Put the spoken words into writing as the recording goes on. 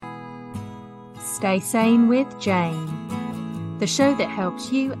Stay Sane with Jane, the show that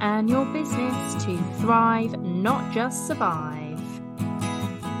helps you and your business to thrive, not just survive.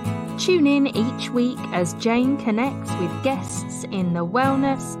 Tune in each week as Jane connects with guests in the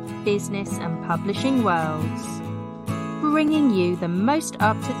wellness, business and publishing worlds, bringing you the most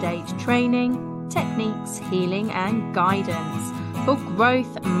up-to-date training, techniques, healing and guidance for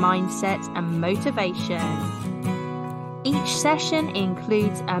growth, mindset and motivation. Each session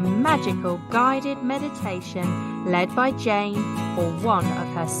includes a magical guided meditation led by Jane or one of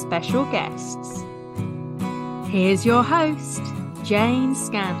her special guests. Here's your host, Jane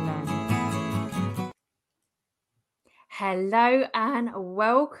Scanlon. Hello and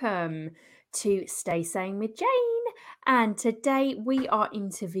welcome to Stay Sane with Jane. And today we are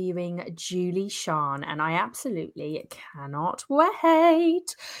interviewing Julie Shan, and I absolutely cannot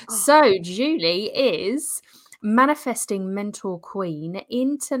wait. So Julie is Manifesting Mentor Queen,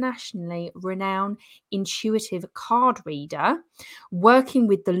 internationally renowned intuitive card reader, working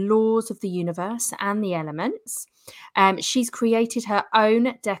with the laws of the universe and the elements. She's created her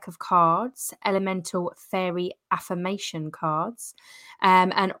own deck of cards, elemental fairy affirmation cards,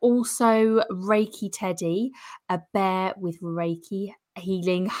 and also Reiki Teddy, a bear with Reiki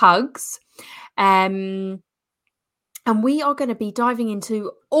healing hugs. And we are going to be diving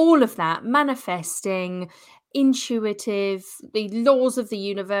into all of that, manifesting, intuitive, the laws of the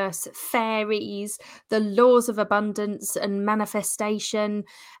universe, fairies, the laws of abundance and manifestation.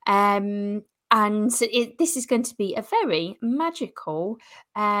 This is going to be a very magical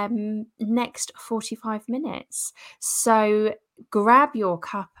next 45 minutes. So grab your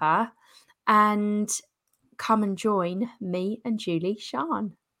cuppa and come and join me and Julie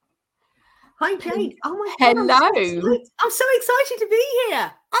Shan. Hi, Jane. Oh my God. Hello. I'm so excited to be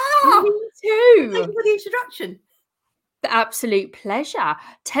here. Me too. Thank you for the introduction. The absolute pleasure.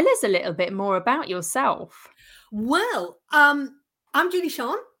 Tell us a little bit more about yourself. Well, I'm Julie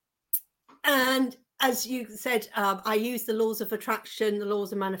Shan. And as you said, I use the laws of attraction, the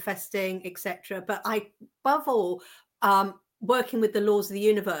laws of manifesting, etc. But above all, working with the laws of the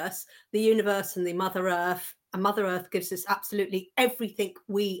universe and the Mother Earth. And Mother Earth gives us absolutely everything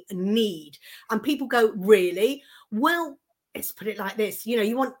we need. And people go, really? Well, let's put it like this. You know,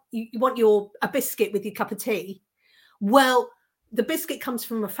 you want a biscuit with your cup of tea. Well, the biscuit comes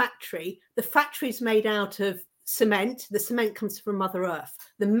from a factory. The factory is made out of cement. The cement comes from Mother Earth.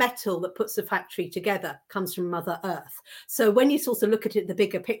 The metal that puts the factory together comes from Mother Earth. So when you sort of look at it, the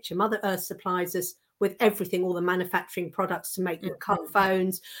bigger picture, Mother Earth supplies us with everything, all the manufacturing products to make your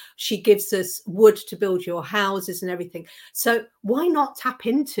phones. She gives us wood to build your houses and everything. So why not tap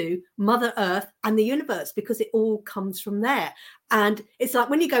into Mother Earth and the universe? Because it all comes from there. And it's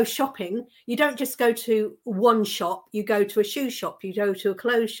like when you go shopping, you don't just go to one shop, you go to a shoe shop, you go to a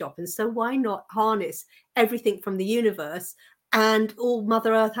clothes shop. And so why not harness everything from the universe and all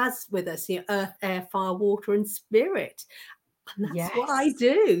Mother Earth has with us, you know, earth, air, fire, water and spirit. And that's what I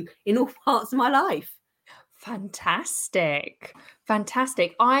do in all parts of my life. Fantastic.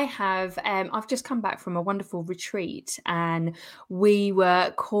 I have I've just come back from a wonderful retreat and we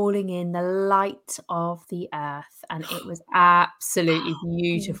were calling in the light of the earth, and it was absolutely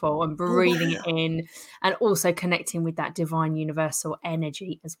beautiful, and breathing it in and also connecting with that divine universal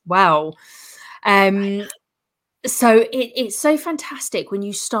energy as well. So it's so fantastic when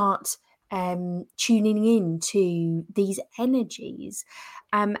you start tuning in to these energies.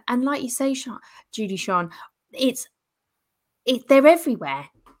 And like you say, Julie Shan, they're everywhere.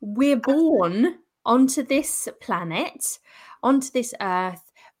 We're born onto this planet, onto this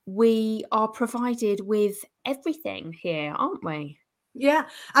earth. We are provided with everything here, aren't we? Yeah.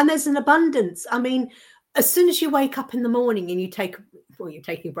 And there's an abundance. I mean, as soon as you wake up in the morning and you're taking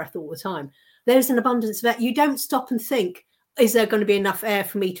a breath all the time, there's an abundance of that. You don't stop and think, is there going to be enough air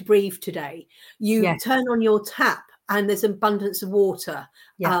for me to breathe today? You turn on your tap and there's abundance of water.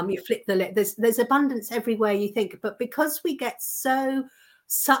 You flip the lid. There's abundance everywhere you think. But because we get so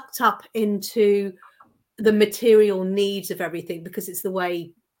sucked up into the material needs of everything, because it's the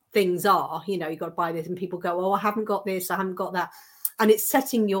way things are, you know, you've got to buy this, and people go, oh, I haven't got this, I haven't got that. And it's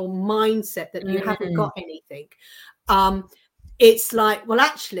setting your mindset that you haven't got anything. It's like, well,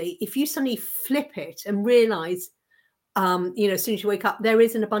 actually, if you suddenly flip it and realize, you know, as soon as you wake up, there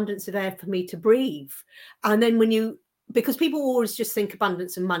is an abundance of air for me to breathe. And then because people always just think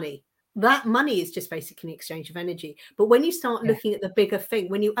abundance of money, that money is just basically an exchange of energy. But when you start looking at the bigger thing,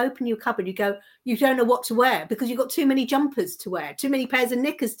 when you open your cupboard, you go, you don't know what to wear because you've got too many jumpers to wear, too many pairs of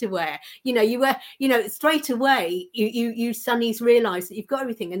knickers to wear. You know, you wear, you know, straight away, you suddenly realize that you've got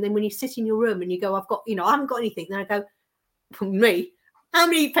everything. And then when you sit in your room and you go, I've got, you know, I haven't got anything. Then I go, for me, How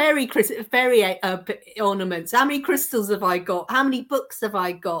many fairy ornaments? How many crystals have I got? How many books have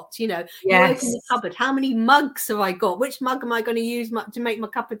I got? You know, you open the cupboard. How many mugs have I got? Which mug am I going to use to make my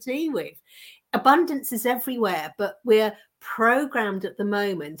cup of tea with? Abundance is everywhere, but we're programmed at the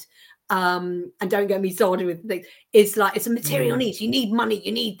moment. And don't get me started with things. It's like it's a material needs. You need money.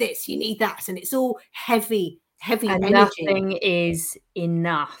 You need this. You need that, and it's all heavy and energy. nothing is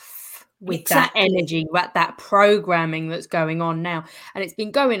enough with that energy, that programming that's going on now. And it's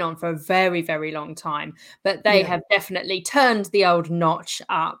been going on for a very, very long time. But they have definitely turned the old notch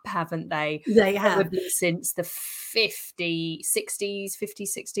up, haven't they? They have. Probably since the 50s,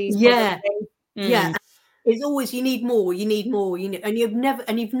 60s. Yeah. Probably. Yeah. It's always you need more, and you've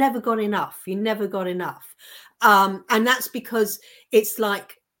never got enough. You never got enough. And that's because it's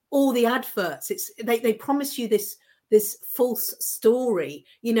like all the adverts, they promise you this false story.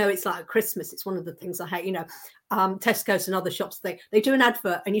 You know, it's like at Christmas, it's one of the things I hate, you know, Tesco's and other shops, they do an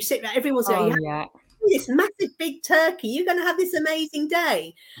advert and you sit there, everyone's there, you have this massive big turkey, you're going to have this amazing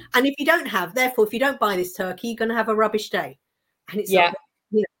day. And if you don't buy this turkey, you're going to have a rubbish day. And it's like,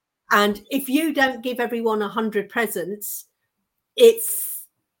 you know, and if you don't give everyone 100 presents, it's,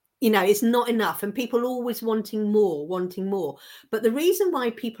 you know, it's not enough. And people are always wanting more. But the reason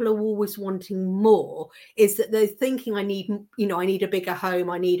why people are always wanting more is that they're thinking, I need a bigger home,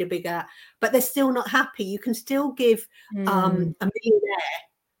 but they're still not happy. You can still give a millionaire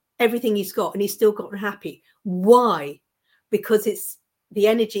everything he's got and he's still got happy. Why? Because it's the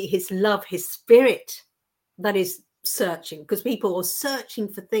energy, his love, his spirit that is searching, because people are searching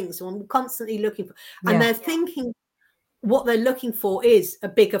for things. So I'm constantly looking for, and they're thinking what they're looking for is a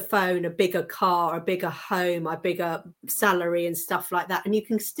bigger phone, a bigger car, a bigger home, a bigger salary and stuff like that. And you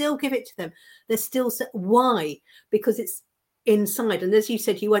can still give it to them. They're still, why? Because it's inside. And as you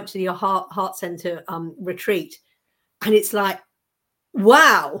said, you went to your heart center retreat, and it's like,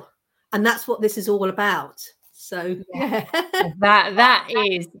 wow. And that's what this is all about. So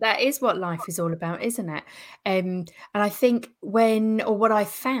that is what life is all about, isn't it? And I think what I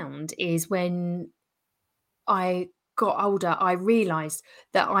found is when I got older, I realized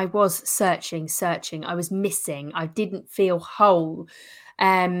that I was searching. I was missing. I didn't feel whole.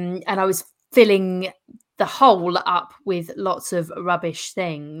 And I was filling the hole up with lots of rubbish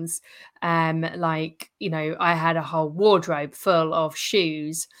things. Like, you know, I had a whole wardrobe full of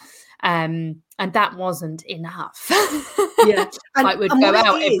shoes. And that wasn't enough. Yeah. I would go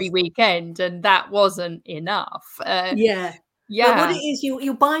out every weekend and that wasn't enough. Yeah. But what it is,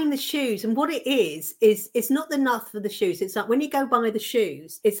 you're buying the shoes, and what it is it's not enough for the shoes. It's like when you go buy the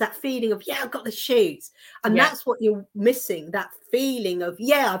shoes, it's that feeling of, I've got the shoes. And that's what you're missing, that feeling of,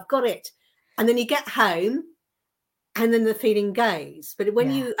 I've got it. And then you get home and then the feeling goes. But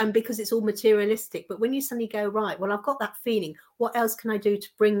when and because it's all materialistic, but when you suddenly go, right, well, I've got that feeling. What else can I do to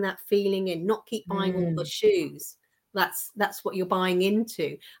bring that feeling in? Not keep buying all the shoes. That's what you're buying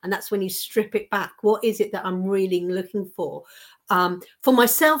into. And that's when you strip it back. What is it that I'm really looking for? For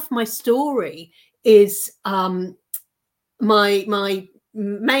myself, my story is my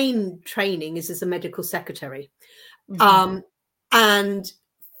main training is as a medical secretary. And I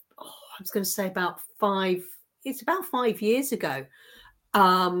was going to say about 5 years ago,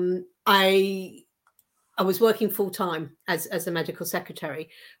 I was working full time as a medical secretary,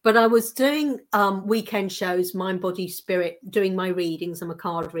 but I was doing weekend shows, mind, body, spirit, doing my readings. I'm a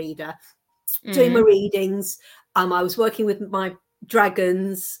card reader, doing my readings. I was working with my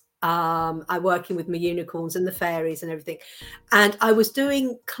dragons. I working with my unicorns and the fairies and everything. And I was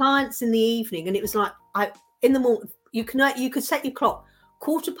doing clients in the evening, and it was like in the morning. You could set your clock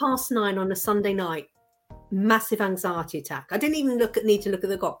 9:15 on a Sunday night. Massive anxiety attack. I didn't even need to look at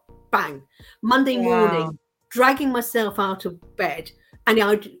the clock. Bang. Monday morning, dragging myself out of bed, and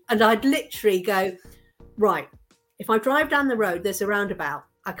I'd literally go, right, if I drive down the road, there's a roundabout,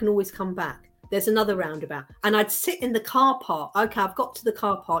 I can always come back. There's another roundabout. And I'd sit in the car park. Okay, I've got to the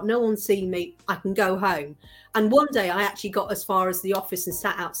car park, no one's seen me, I can go home. And one day I actually got as far as the office and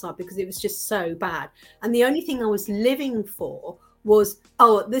sat outside because it was just so bad. And the only thing I was living for was,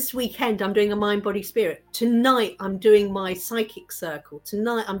 this weekend I'm doing a mind, body, spirit. Tonight I'm doing my psychic circle.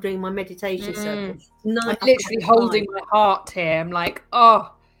 Tonight I'm doing my meditation circle. Tonight I'm literally holding my heart here. I'm like,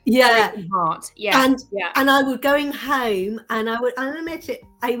 heart. And I was going home, and I admit it,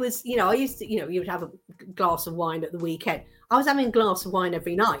 I was, I used to, you would have a glass of wine at the weekend. I was having a glass of wine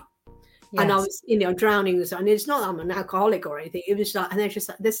every night. Yes. And I was, drowning this. And it's not that I'm an alcoholic or anything. It was like, and they're just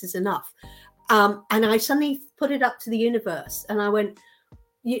like, this is enough. And I suddenly put it up to the universe, and I went,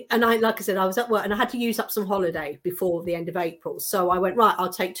 like I said, I was at work and I had to use up some holiday before the end of April. So I went, right,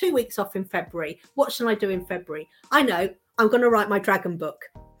 I'll take 2 weeks off in February. What shall I do in February? I know, I'm going to write my dragon book.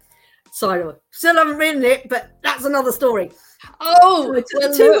 So still haven't written it, but that's another story. Oh, So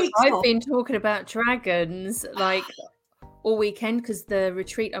well, 2 look, weeks I've off. been talking about dragons like all weekend because the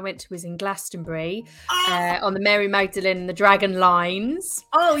retreat I went to was in Glastonbury on the Mary Magdalene and the Dragon Lines.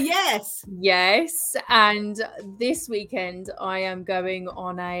 Oh, yes. Yes, and this weekend I am going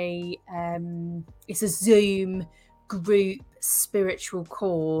on it's a Zoom group spiritual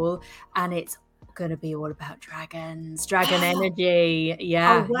call, and it's going to be all about dragons, dragon energy.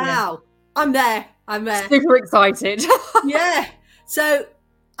 Yeah. Oh, wow. I'm there. Super excited. Yeah. So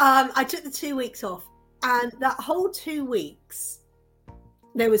I took the 2 weeks off, and that whole 2 weeks,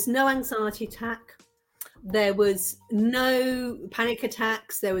 there was no anxiety attack. There was no panic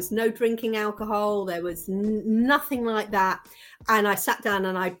attacks. There was no drinking alcohol. There was nothing like that. And I sat down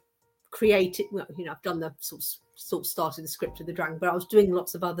and I created, well, I've done the sort of started the script of the dragon, but I was doing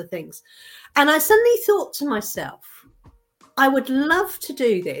lots of other things. And I suddenly thought to myself, I would love to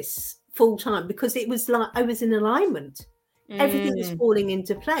do this full time, because it was like I was in alignment. Everything was falling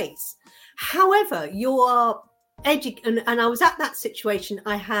into place. However, you are and I was at that situation.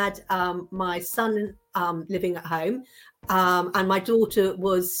 I had my son living at home, and my daughter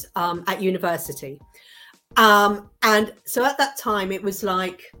was at university. And so at that time, it was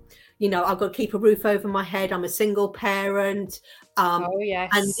like, I've got to keep a roof over my head. I'm a single parent. Oh,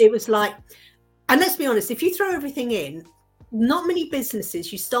 yes. And it was like, and let's be honest, if you throw everything in, not many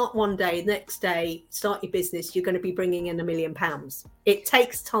businesses, you start one day, the next day, start your business, you're going to be bringing in £1 million. It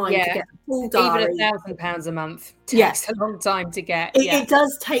takes time to get a full diary. Even £1,000 a month takes a long time to get. It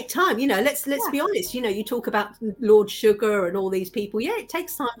does take time. Let's be honest. You talk about Lord Sugar and all these people. Yeah, it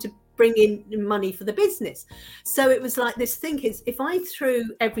takes time to bring in money for the business. So it was like this thing is, if I threw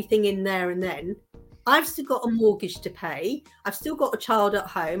everything in there and then, I've still got a mortgage to pay. I've still got a child at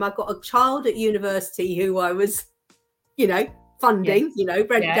home. I've got a child at university who I was funding,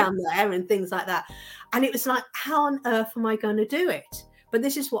 rent down there and things like that. And it was like, how on earth am I going to do it? But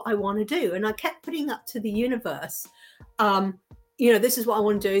this is what I want to do. And I kept putting up to the universe, this is what I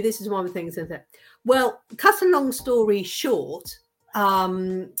want to do. This is one of the things. Well, cut a long story short,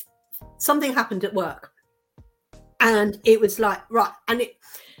 something happened at work. And it was like, right. And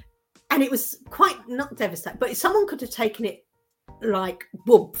it was quite not devastating, but someone could have taken it like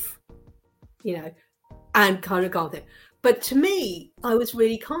woof, and kind of gone there. But to me, I was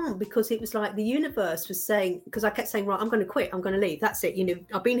really calm, because it was like the universe was saying, because I kept saying, right, I'm going to quit. I'm going to leave. That's it.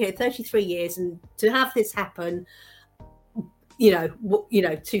 I've been here 33 years, and to have this happen, 2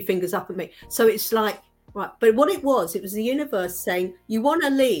 fingers up at me. So it's like, right. But what it was the universe saying, you want to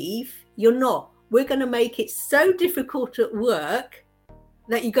leave, you're not. We're going to make it so difficult at work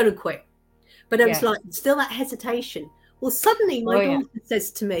that you're going to quit. But it was like still that hesitation. Well, suddenly my daughter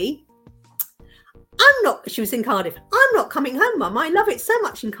says to me, she was in Cardiff. I'm not coming home, Mum. I love it so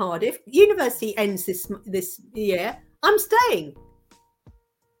much in Cardiff. University ends this year. I'm staying.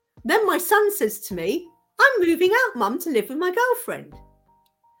 Then my son says to me, I'm moving out, Mum, to live with my girlfriend.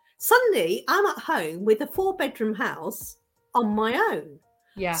 Suddenly, I'm at home with a 4-bedroom house on my own.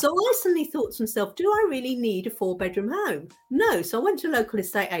 Yeah. So I suddenly thought to myself, do I really need a 4-bedroom home? No. So I went to a local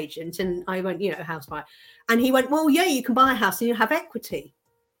estate agent and I went, house buyer. And he went, well, yeah, you can buy a house and you have equity.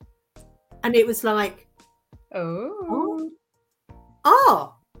 And it was like, oh.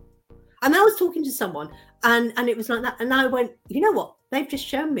 And I was talking to someone and it was like that. And I went, you know what? They've just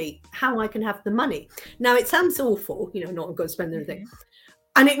shown me how I can have the money. Now, it sounds awful, not I'm going to spend anything.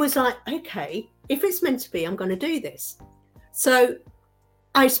 And it was like, okay, if it's meant to be, I'm going to do this. So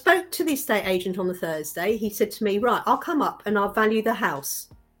I spoke to the estate agent on the Thursday. He said to me, right, I'll come up and I'll value the house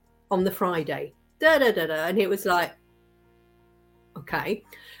on the Friday. And it was like, okay.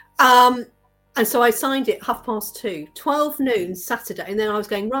 And so I signed it 2:30, 12 noon Saturday. And then I was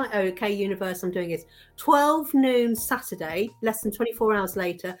going, right, okay, universe, I'm doing this. 12 noon Saturday, less than 24 hours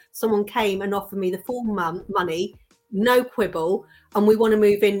later, someone came and offered me the full money, no quibble, and we want to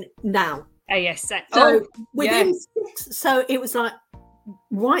move in now. Yes. So within 6, so it was like,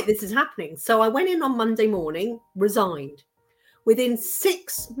 right, this is happening. So I went in on Monday morning, resigned. Within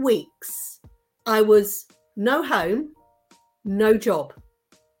 6 weeks, I was no home, no job.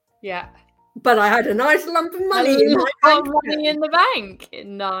 Yeah. But I had a nice lump of money in my bank. Money in the bank.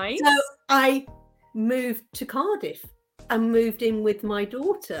 Nice. So I moved to Cardiff and moved in with my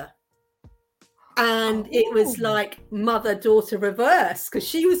daughter. And it was like mother-daughter reverse, because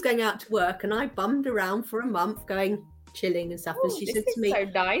she was going out to work and I bummed around for a month going chilling and stuff. And she said to me, so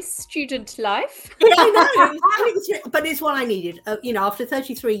nice, student life. Yeah, I know. But it's what I needed. After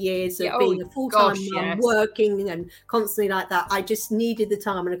 33 years of being a full-time mum, working and constantly like that, I just needed the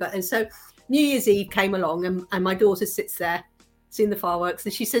time. And so New Year's Eve came along, and my daughter sits there, seeing the fireworks,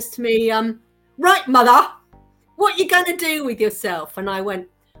 and she says to me, right, mother, what are you going to do with yourself? And I went,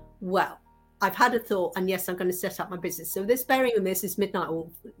 well, I've had a thought, and yes, I'm going to set up my business. So this bearing on this is midnight or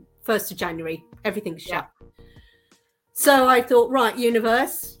 1st of January, everything's shut. So I thought, right,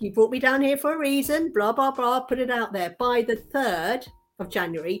 universe, you brought me down here for a reason, blah, blah, blah, put it out there. By the 3rd of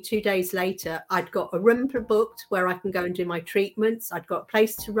January, 2 days later, I'd got a room booked where I can go and do my treatments. I'd got a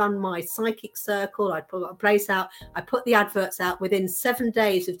place to run my psychic circle. I'd put a place out. I put the adverts out. Within 7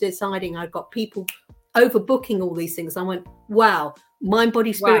 days of deciding, I'd got people overbooking all these things. I went, wow, Mind,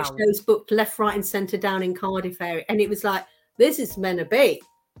 Body, Spirit shows booked left, right and centre down in Cardiff area. And it was like, this is meant to be.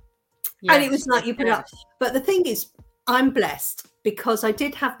 Yes, and it was like, you put it up. But the thing is, I'm blessed because I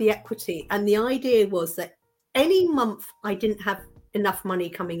did have the equity. And the idea was that any month I didn't have enough money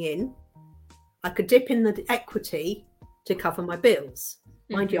coming in, I could dip in the equity to cover my bills.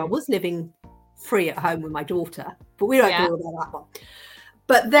 Mind you, I was living free at home with my daughter, but we don't do all that one.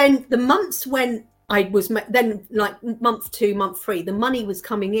 But then the months when I was then like month 2, month 3, the money was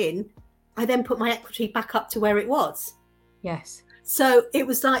coming in, I then put my equity back up to where it was. Yes. So it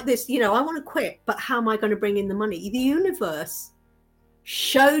was like this, I want to quit, but how am I going to bring in the money? The universe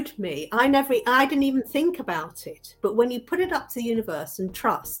showed me. I didn't even think about it. But when you put it up to the universe and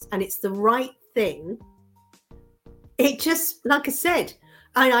trust, and it's the right thing, it just, like I said,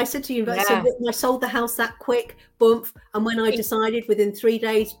 I said to you, so I sold the house that quick, boom. And when I decided within 3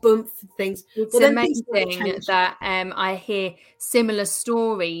 days, boom, things. It's amazing that I hear similar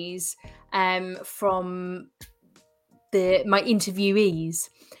stories from my interviewees.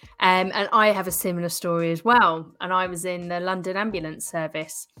 And I have a similar story as well. And I was in the London Ambulance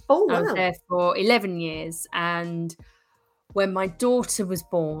Service. Oh, wow. I was there for 11 years. And when my daughter was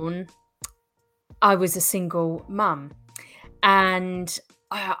born, I was a single mum. And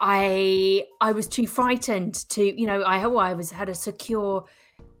I was too frightened to, I had a secure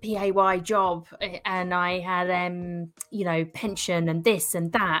PAY job, and I had, pension and this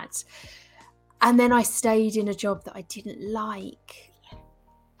and that. And then I stayed in a job that I didn't like,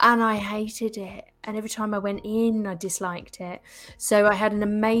 and I hated it. And every time I went in, I disliked it. So I had an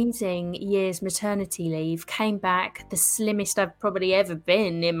amazing year's maternity leave, came back, the slimmest I've probably ever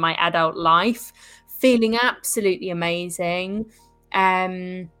been in my adult life, feeling absolutely amazing.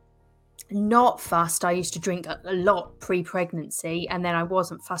 Not fussed. I used to drink a lot pre-pregnancy, and then I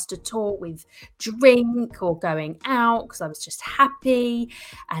wasn't fussed at all with drink or going out because I was just happy.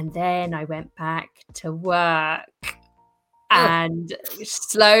 And then I went back to work, and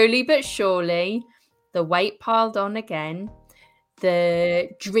slowly but surely the weight piled on again.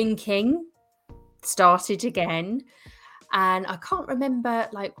 The drinking started again, and I can't remember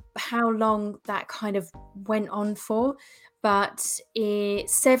like how long that kind of went on for. But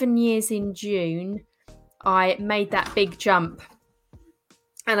 7 years in June, I made that big jump.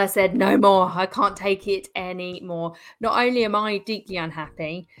 And I said, no more. I can't take it anymore. Not only am I deeply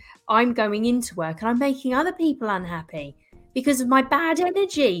unhappy, I'm going into work and I'm making other people unhappy because of my bad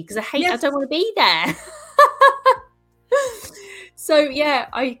energy. Because I don't want to be there. So,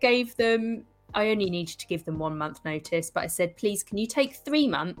 I only needed to give them 1 month notice. But I said, please, can you take 3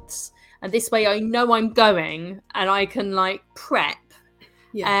 months? And this way I know I'm going and I can like prep.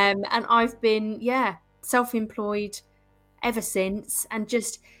 Yeah. And I've been, self-employed ever since, and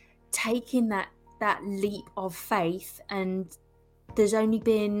just taking that leap of faith. And there's only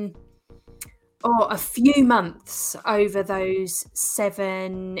been a few months over that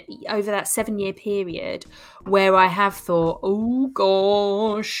 7-year period where I have thought, oh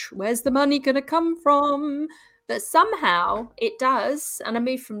gosh, where's the money going to come from? But somehow it does. And I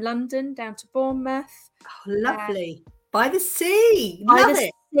moved from London down to Bournemouth. Oh, lovely. By the sea. Love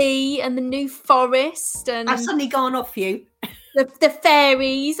it. Sea and the New Forest. And I've suddenly gone off you. The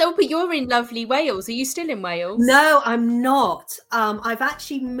fairies. Oh, but you're in lovely Wales. Are you still in Wales? No, I'm not. I've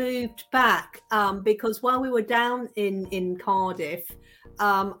actually moved back because while we were down in Cardiff,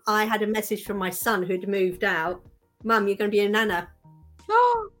 I had a message from my son who'd moved out. Mum, you're going to be a nana.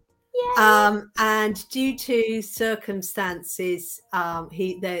 Oh. Yeah. And due to circumstances,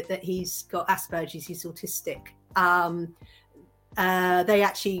 he's got Asperger's, he's autistic.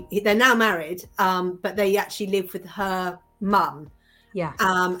 They're now married, but they actually live with her mum. Yeah.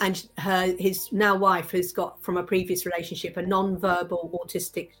 And his now wife has got from a previous relationship a non-verbal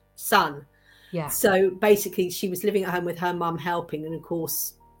autistic son. Yeah. So basically, she was living at home with her mum helping, and of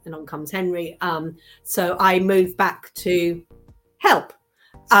course, along comes Henry. So I moved back to help.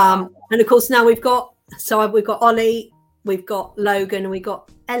 And of course now we've got Ollie, we've got Logan, and we've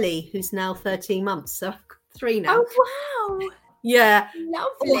got Ellie, who's now 13 months. So I've got 3 now. Oh wow! Yeah.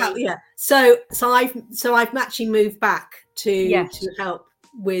 Lovely. Yeah. So I've actually moved back to help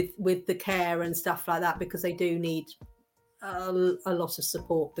with the care and stuff like that, because they do need a lot of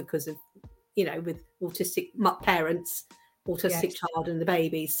support because of, you know, with autistic parents, autistic child and the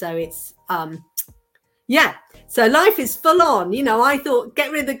baby. So it's yeah. So life is full on. You know, I thought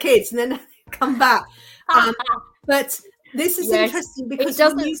get rid of the kids and then come back. But this is interesting because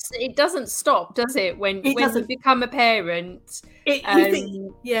it doesn't stop, does it? When you become a parent, you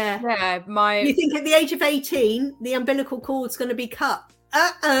think, you think at the age of 18 the umbilical cord's going to be cut.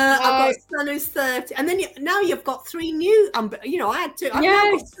 I've got a son who's 30, and then now you've got 3 new you know, I've now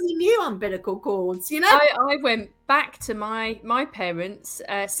got 3 new umbilical cords, you know. I went back to my parents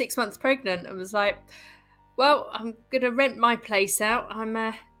 6 months pregnant and was like, well, I'm gonna rent my place out.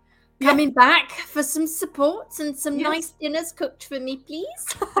 I'm coming back for some support and some nice dinners cooked for me,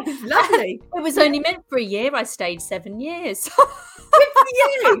 please. Lovely. It was only meant for a year. I stayed 7 years. Good for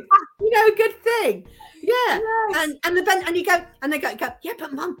you. You know, good thing. Yeah. Yes. And you go, and they go, yeah,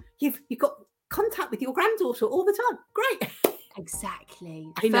 but Mum, you've got contact with your granddaughter all the time. Great. Exactly.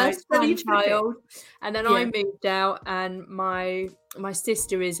 I know. First grandchild, and then I moved out, and my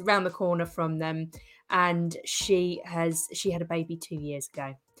sister is round the corner from them, and she had a baby 2 years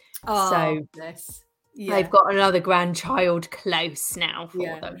ago. So they've got another grandchild close now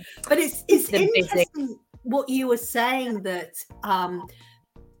for them. But it's interesting what you were saying, that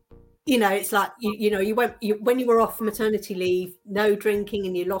you know, it's like when you were off maternity leave, no drinking,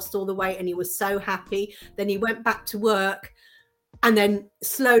 and you lost all the weight and you were so happy. Then you went back to work, and then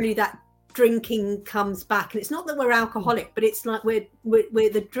slowly that drinking comes back. And it's not that we're alcoholic, but it's like we're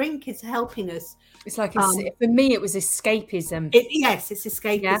the drink is helping us. It's like for me, it was escapism. It's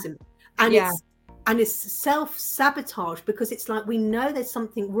escapism, and it's self-sabotage, because it's like we know there's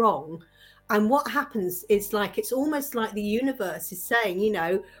something wrong, and what happens is like it's almost like the universe is saying, you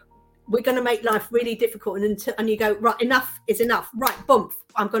know, we're going to make life really difficult, and you go, right, enough is enough, right, boom,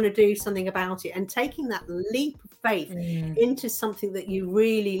 I'm going to do something about it, and taking that leap of faith into something that you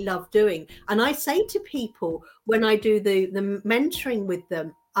really love doing. And I say to people when I do the mentoring with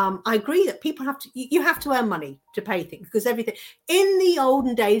them, I agree that people you have to earn money to pay things, because everything in the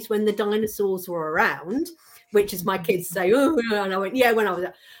olden days when the dinosaurs were around, which is my kids say, oh, and I went, yeah, when I was,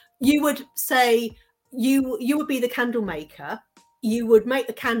 you would say you would be the candle maker. You would make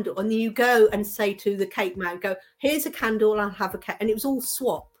the candle, and then you go and say to the cake man, go, here's a candle, I'll have a cake. And it was all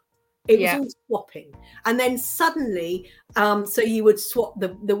swap. It was all swapping. And then suddenly, so you would swap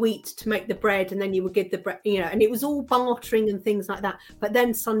the wheat to make the bread, and then you would give the bread, you know, and it was all bartering and things like that. But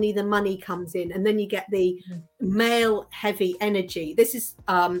then suddenly the money comes in, and then you get the male heavy energy. This is,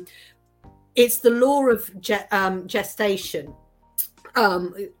 it's the law of gestation.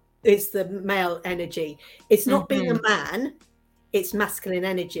 It's the male energy. It's not being a man. It's masculine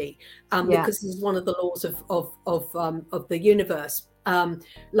energy, because this is one of the laws of the universe.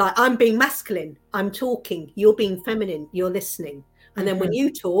 Like I'm being masculine, I'm talking, you're being feminine, you're listening. And then when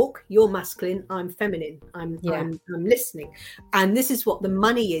you talk, you're masculine, I'm feminine, I'm listening. And this is what the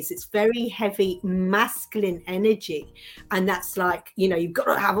money is. It's very heavy masculine energy. And that's like, you know, you've got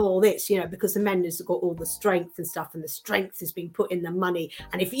to have all this, you know, because the men has got all the strength and stuff, and the strength is being put in the money.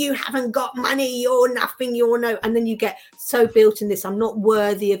 And if you haven't got money, you're nothing, you're no. And then you get so built in this, I'm not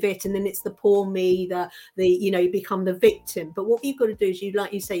worthy of it. And then it's the poor me, the you know, you become the victim. But what you've got to do is,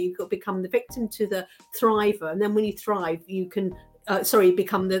 like you say, you've got to become the victim to the thriver. And then when you thrive, you can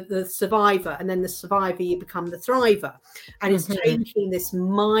become the survivor, and then the survivor, you become the thriver. And it's changing this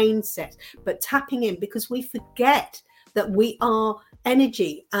mindset, but tapping in, because we forget that we are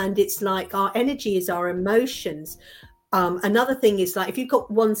energy, and it's like our energy is our emotions. Another thing is, like, if you've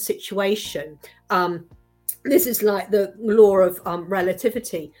got one situation, this is like the law of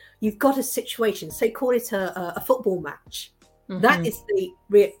relativity. You've got a situation, say, call it a football match. That is the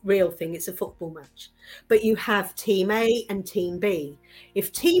real thing. It's a football match, but you have team A and team B.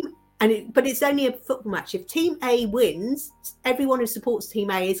 But it's only a football match. If team A wins, everyone who supports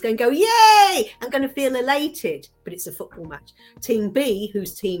team A is going to go, yay, I'm going to feel elated, but it's a football match. Team B,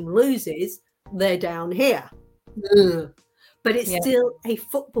 whose team loses, they're down here. But it's still a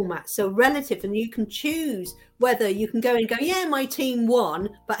football match, so relative, and you can choose whether you can go and go, yeah, my team won,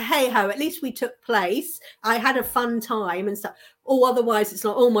 but hey ho, at least we took place, I had a fun time and stuff. Or otherwise it's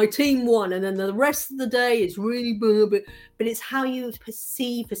like, oh, my team won, and then the rest of the day is really blah, blah. But it's how you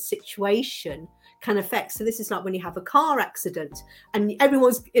perceive a situation can affect. So this is like when you have a car accident and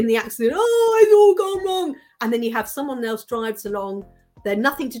everyone's in the accident, oh, it's all gone wrong, and then you have someone else drives along They're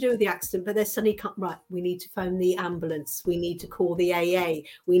nothing to do with the accident, but they're suddenly come, right, we need to phone the ambulance. We need to call the AA.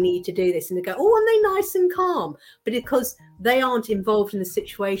 We need to do this. And they go, oh, and they're nice and calm. But because they aren't involved in the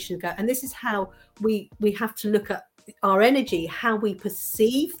situation, and this is how we have to look at our energy, how we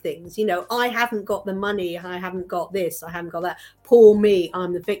perceive things. You know, I haven't got the money. I haven't got this. I haven't got that. Poor me,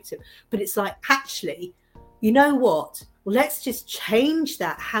 I'm the victim. But it's like, actually, you know what? Well, let's just change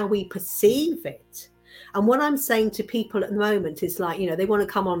that, how we perceive it. And what I'm saying to people at the moment is like, you know, they want to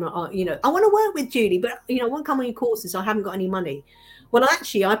come on, you know, I want to work with Julie, but, you know, I want to come on your courses. I haven't got any money. Well,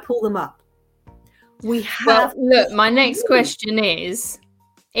 actually, I pull them up. We have. Well, look, my next question is,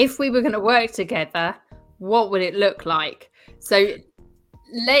 if we were going to work together, what would it look like? So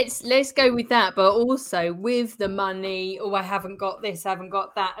let's go with that, but also with the money, oh, I haven't got this, I haven't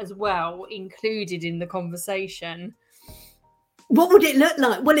got that as well, included in the conversation. What would it look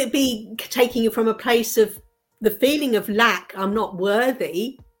like? Will it be taking you from a place of the feeling of lack, I'm not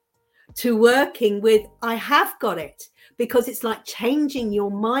worthy, to working with, I have got it? Because it's like changing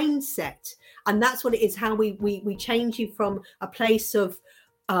your mindset. And that's what it is, how we change you from a place of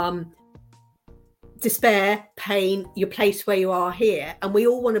despair, pain, your place where you are here. And we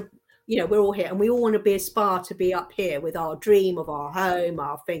all want to, you know, we're all here and we all want to aspire to be up here with our dream of our home,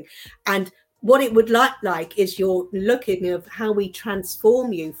 our thing. And what it would like is you're looking of how we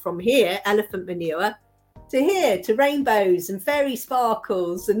transform you from here, elephant manure, to here, to rainbows and fairy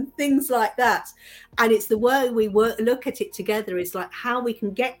sparkles and things like that. And it's the way we look at it together is like how we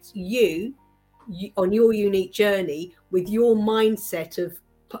can get you on your unique journey with your mindset of,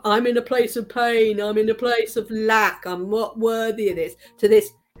 I'm in a place of pain, I'm in a place of lack, I'm not worthy of this, to this,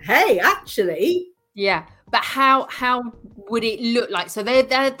 hey, actually. Yeah. But how would it look like? So they're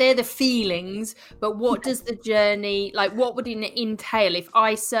the feelings, but what does the journey, like what would it entail if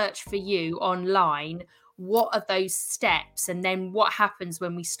I search for you online? What are those steps? And then what happens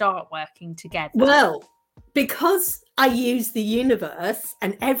when we start working together? Well, because I use the universe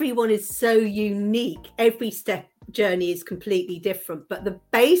and everyone is so unique, every step journey is completely different, but the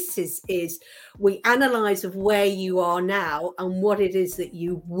basis is we analyze of where you are now and what it is that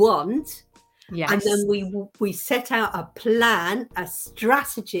you want. Yes. And then we set out a plan, a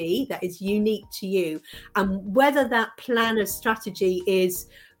strategy that is unique to you. And whether that plan or strategy is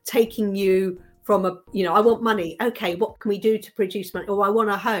taking you from a, you know, I want money. Okay, what can we do to produce money? Or I want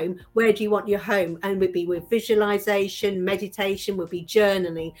a home. Where do you want your home? And would be with visualization, meditation, would be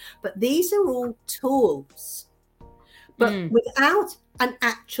journaling. But these are all tools. But without an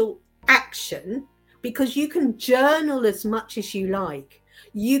actual action, because you can journal as much as you like.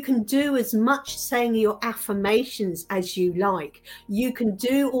 You can do as much saying your affirmations as you like. You can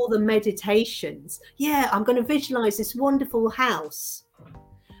do all the meditations. Yeah, I'm going to visualize this wonderful house.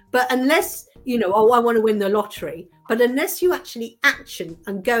 But unless, you know, oh, I want to win the lottery. But unless you actually action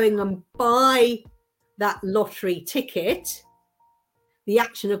and going and buy that lottery ticket, the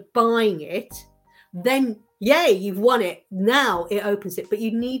action of buying it, then, yay, you've won it. Now it opens it. But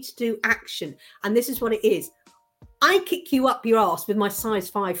you need to do action. And this is what it is. I kick you up your ass with my size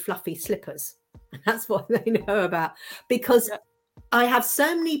 5 fluffy slippers. That's what they know about. Because I have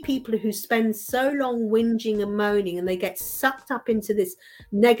so many people who spend so long whinging and moaning and they get sucked up into this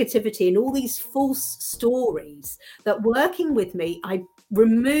negativity and all these false stories that working with me, I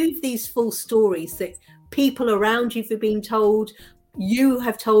remove these false stories that people around you have been told, you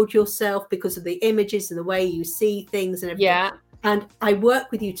have told yourself because of the images and the way you see things and everything. Yeah. And I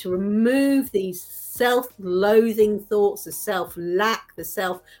work with you to remove these self-loathing thoughts, the self-lack,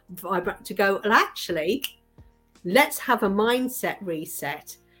 the to go, well, actually, let's have a mindset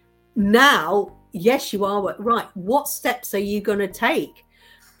reset. Now, yes, you are right. What steps are you going to take?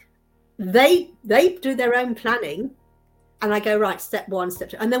 They do their own planning. And I go, right, step 1, step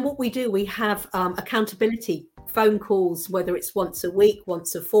 2. And then what we do, we have accountability phone calls, whether it's once a week,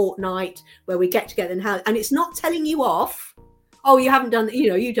 once a fortnight, where we get together and it's not telling you off. Oh, you haven't done, you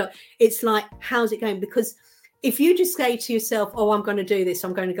know, you don't. It's like, how's it going? Because if you just say to yourself, oh, I'm going to do this,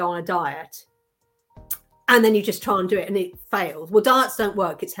 I'm going to go on a diet, and then you just try and do it and it fails. Well, diets don't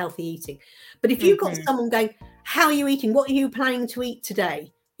work. It's healthy eating. But if you've got someone going, how are you eating? What are you planning to eat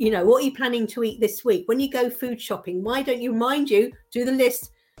today? You know, what are you planning to eat this week? When you go food shopping, why don't you do the list?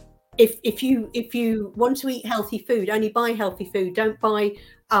 If you want to eat healthy food, only buy healthy food. Don't buy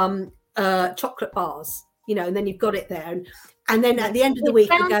chocolate bars, you know, and then you've got it there. And then at the end of the week,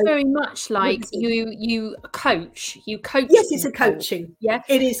 It I sounds go, very much like review. you coach Yes, it's a people, coaching. yeah,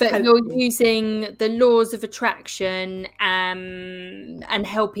 It is but you're coaching. using the laws of attraction and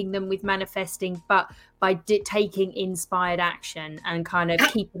helping them with manifesting, but by taking inspired action and kind of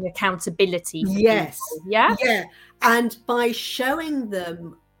keeping accountability for Yes. people. Yeah. Yeah. And by showing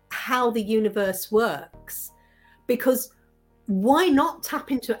them how the universe works, because why not tap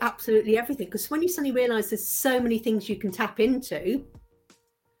into absolutely everything? Because when you suddenly realize there's so many things you can tap into,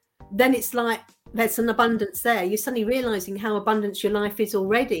 then it's like there's an abundance there. You're suddenly realizing how abundant your life is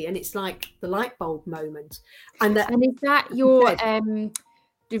already, and it's like the light bulb moment. And is that your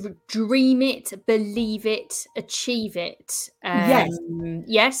dream it, believe it, achieve it? Yes.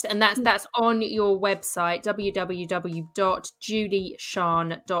 Yes, and that's on your website,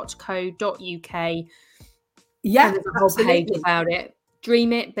 www.julieshan.co.uk. Yeah, and there's a whole page absolutely. about it.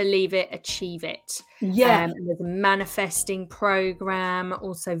 Dream it, believe it, achieve it. Yeah. And there's a manifesting program,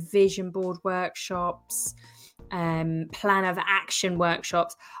 also vision board workshops, plan of action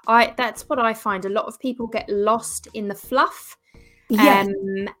workshops. That's what I find. A lot of people get lost in the fluff. Yes.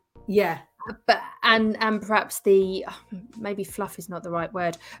 Yeah. But and perhaps maybe fluff is not the right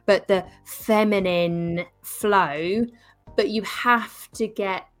word, but the feminine flow. But you have to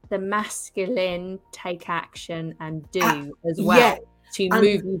get the masculine take action and do as well. Yeah. To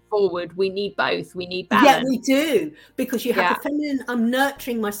move you forward, we need both. We need balance. Yeah, we do, because you have the feminine. I'm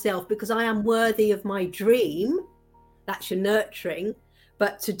nurturing myself because I am worthy of my dream. That's your nurturing.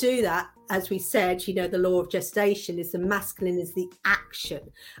 But to do that, as we said, the law of gestation is the masculine is the action.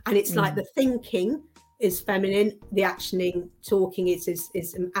 And it's like the thinking is feminine, the actioning, talking is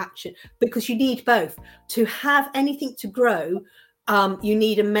an action, because you need both. To have anything to grow, you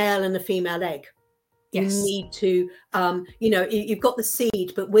need a male and a female egg. Yes. You need to, you've got the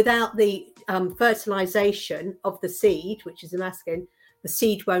seed, but without the fertilization of the seed, which is the masculine, the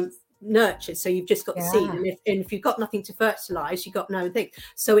seed won't nurture. So you've just got the seed. And if you've got nothing to fertilize, you've got no thing.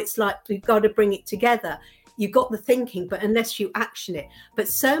 So it's like we've got to bring it together. You've got the thinking, but unless you action it. But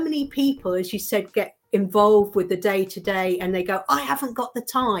so many people, as you said, get involved with the day-to-day and they go, I haven't got the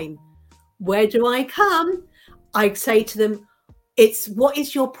time. Where do I come? I say to them, it's what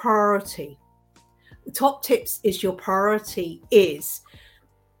is your priority? Top tips is your priority is,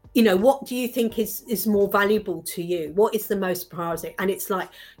 what do you think is more valuable to you? What is the most priority? And it's like,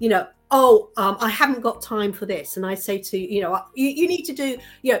 I haven't got time for this. And I say to you need to do,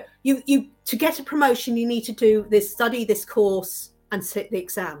 you to get a promotion, you need to do this, study this course and sit the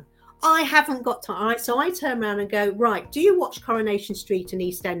exam. I haven't got time. Right? So I turn around and go, right, do you watch Coronation Street and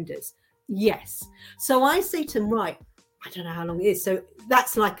EastEnders? Yes. So I say to them, right, I don't know how long it is. So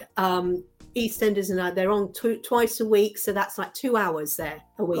that's like EastEnders, and they're on twice a week, so that's like 2 hours there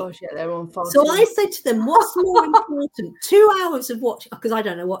a week. Gosh, yeah, they're on far. So I said to them, what's more important, 2 hours of watching, because I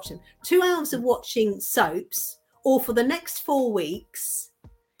don't watch them, 2 hours of watching soaps, or for the next 4 weeks,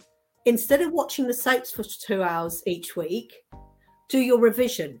 instead of watching the soaps for 2 hours each week, do your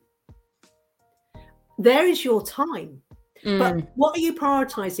revision. There is your time. But what are you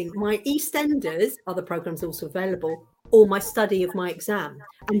prioritizing? My EastEnders, other programs also available, or my study of my exam?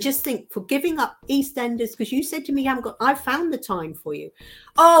 And just think, for giving up EastEnders, because you said to me, I found the time for you.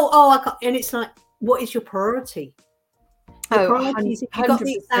 I can't. And it's like, what is your priority? Your priority is, if you got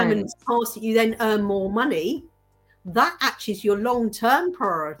the exam and pass it, you then earn more money. That actually is your long-term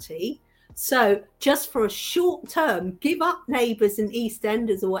priority. So just for a short term, give up Neighbours and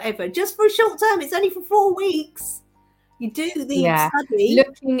EastEnders or whatever. Just for a short term, it's only for 4 weeks. You do the study.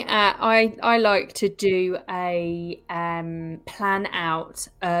 Looking at, I like to do a plan out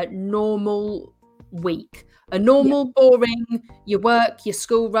a normal week, a normal boring, your work, your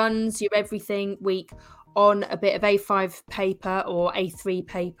school runs, your everything week on a bit of A5 paper or A3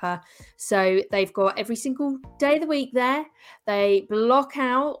 paper. So they've got every single day of the week there. They block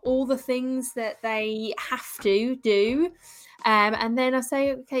out all the things that they have to do. And then I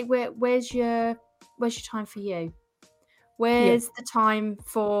say, okay, where's your time for you? Where's the time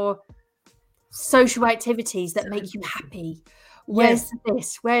for social activities that make you happy? Where's the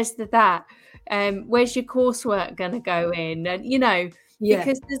this? Where's the that? Where's your coursework going to go in? And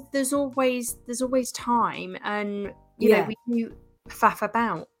because there's always time, and we do faff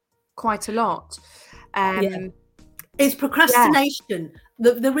about quite a lot. It's procrastination.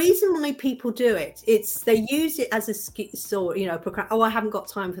 The reason why people do it, they use it as a sort, I haven't got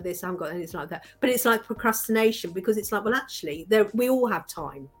time for this, I haven't got anything like that. But it's like procrastination, because it's like, well, actually, we all have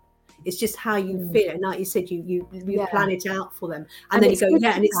time. It's just how you feel. And like you said, you plan it out for them. And then you go,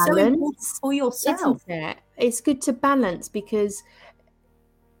 and it's so important for yourself. Isn't it? It's good to balance, because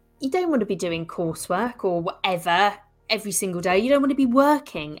you don't want to be doing coursework or whatever every single day. You don't want to be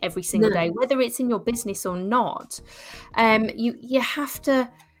working every single day, whether it's in your business or not. You have to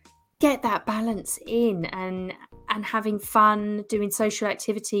get that balance in, and having fun, doing social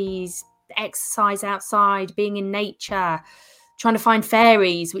activities, exercise outside, being in nature, trying to find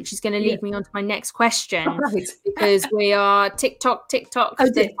fairies, which is going to lead me on to my next question, because we are TikTok,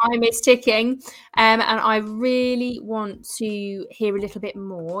 the time is ticking. And I really want to hear a little bit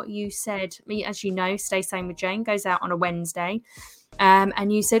more. You said, as you know, Stay Sane with Jane goes out on a Wednesday.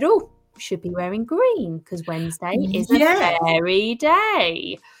 And you said, should be wearing green because Wednesday is a fairy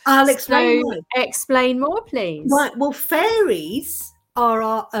day. I'll explain why. Explain more, please. Right. Well, fairies are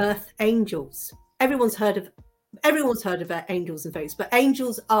our earth angels. Everyone's heard of angels and fairies, but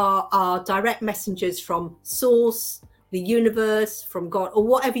angels are our direct messengers from source, the universe, from God, or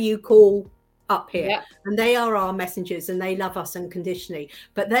whatever you call up here. Yep. And they are our messengers, and they love us unconditionally.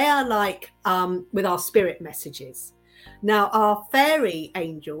 But they are like with our spirit messages. Now, our fairy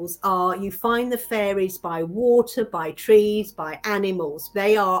angels you find the fairies by water, by trees, by animals.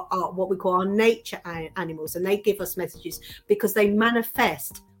 They are what we call our nature animals, and they give us messages because they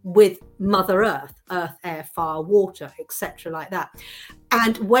manifest with Mother Earth, air, fire, water, etc., like that.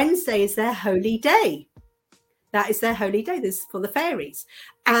 And Wednesday is their holy day. That is their holy day. This is for the fairies.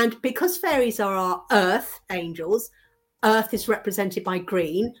 And because fairies are our earth angels, earth is represented by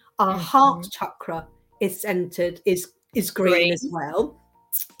green. Our heart chakra is centered, is green as well.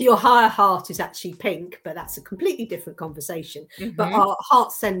 Your higher heart is actually pink, but that's a completely different conversation. But our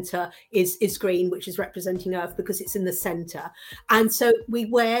heart center is green, which is representing earth because it's in the center. And so we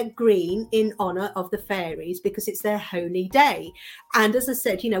wear green in honor of the fairies because it's their holy day. And as I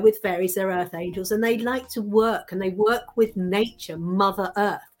said, with fairies, they're earth angels, and they like to work, and they work with nature, Mother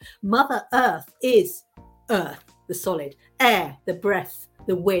Earth. Mother Earth is earth, the solid, air, the breath,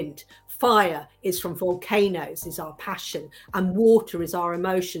 the wind. Fire is from volcanoes, is our passion, and water is our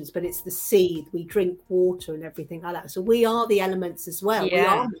emotions, but it's the seed. We drink water and everything like that. So we are the elements as well. We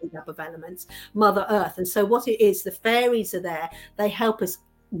are made up of elements, Mother Earth. And so what it is, the fairies are there. They help us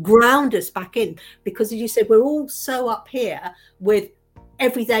ground us back in, because as you said, we're all so up here with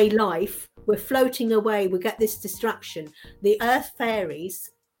everyday life. We're floating away. We get this distraction. The earth fairies,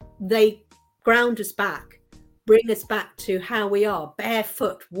 they ground us back. Bring us back to how we are,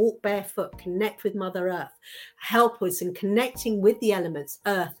 barefoot, walk barefoot, connect with Mother Earth, help us in connecting with the elements,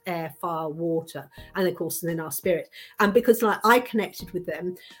 earth, air, fire, water, and of course, then our spirit. And because I connected with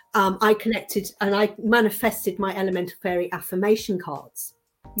them, I connected and I manifested my elemental fairy affirmation cards.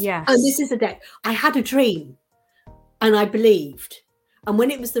 Yes. And this is a deck. I had a dream and I believed. And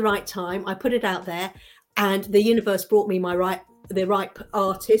when it was the right time, I put it out there, and the universe brought me the right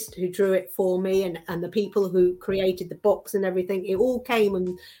artist who drew it for me, and the people who created the box and everything. It all came,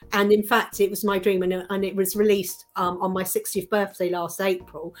 and in fact it was my dream, and it was released on my 60th birthday last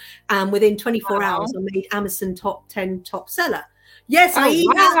April, and within 24 hours I made Amazon top 10 top seller. Yes, I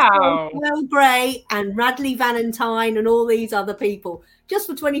emailed Will Gray and Radley Valentine and all these other people just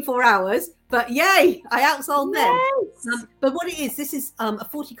for 24 hours. But yay, I outsold them. But what it is, this is a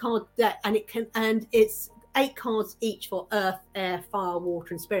 40 card deck, and it's 8 cards each for earth, air, fire, water,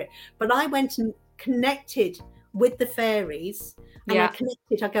 and spirit. But I went and connected with the fairies, and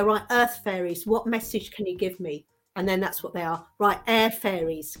I go, right, earth fairies, what message can you give me? And then that's what they are. Right, air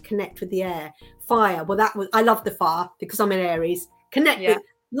fairies, connect with the air. Fire, well, I love the fire because I'm an Aries. Connect with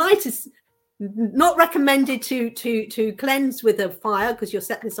light is not recommended to cleanse with a fire because you'll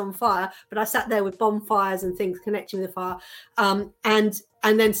set this on fire. But I sat there with bonfires and things, connecting with the fire,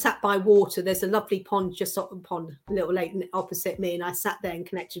 and then sat by water. There's a lovely pond just off the pond, a little lake opposite me, and I sat there and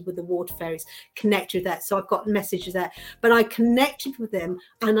connected with the water fairies, connected with that. So I've got messages there, but I connected with them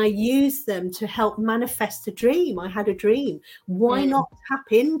and I used them to help manifest a dream. I had a dream. Why not tap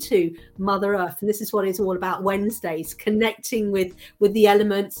into Mother Earth? And this is what it's all about Wednesdays, connecting with the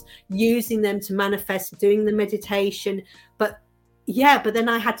elements, using them to manifest, doing the meditation. But then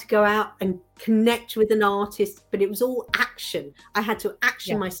I had to go out and connect with an artist, but it was all action. I had to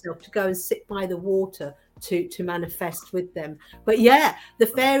action myself to go and sit by the water to manifest with them. But the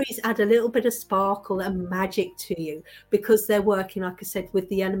fairies add a little bit of sparkle and magic to you because they're working, like I said, with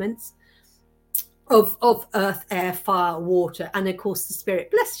the elements of earth, air, fire, water, and of course the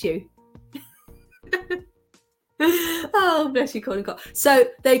spirit. Bless you. Oh, bless you, Colin. So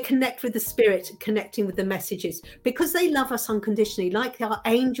they connect with the spirit, connecting with the messages, because they love us unconditionally, like our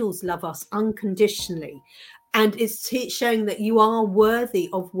angels love us unconditionally. And it's showing that you are worthy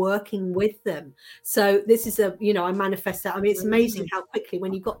of working with them. So this is I manifest that. I mean, it's amazing how quickly,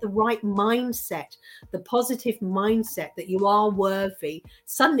 when you've got the right mindset, the positive mindset that you are worthy,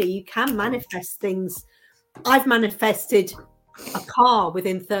 suddenly you can manifest things I've manifested a car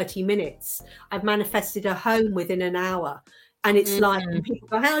within 30 minutes. I've manifested a home within an hour. And it's like, and people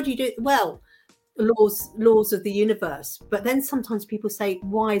go, how do you do it? Well, laws of the universe. But then sometimes people say,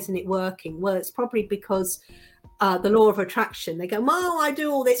 why isn't it working? Well, it's probably because the law of attraction. They go, well, I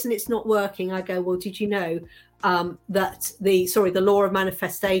do all this and it's not working. I go, well, did you know that the law of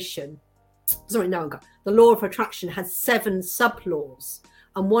manifestation, the law of attraction has 7 sub-laws.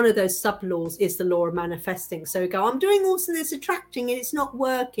 And one of those sub-laws is the law of manifesting. So we go, I'm doing all this attracting and it's not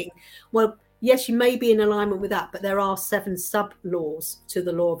working. Well, yes, you may be in alignment with that, but there are 7 sub-laws to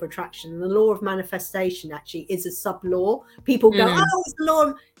the law of attraction. And the law of manifestation actually is a sub-law. People go, oh, it's the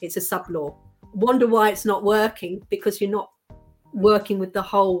law. It's a sub-law. Wonder why it's not working, because you're not working with the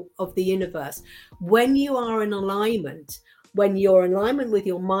whole of the universe. When you are in alignment, when you're in alignment with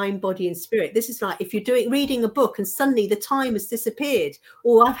your mind, body and spirit, this is like if you're reading a book and suddenly the time has disappeared,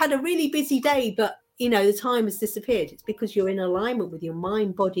 or I've had a really busy day, but the time has disappeared. It's because you're in alignment with your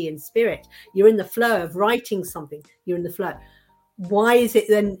mind, body and spirit. You're in the flow of writing something. You're in the flow. Why is it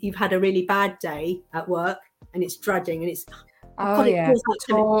then you've had a really bad day at work and it's drudging and it's because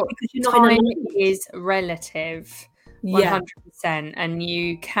you're not time is relative. 100%, and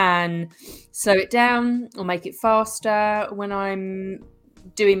you can slow it down or make it faster. When I'm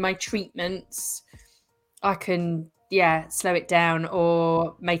doing my treatments, I can slow it down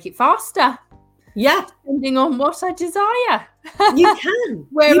or make it faster, depending on what I desire. You can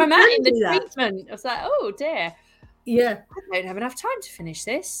where I'm at in the treatment. I was like, oh dear, I don't have enough time to finish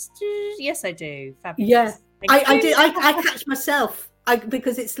this. Yes, I do. Fabulous. I catch myself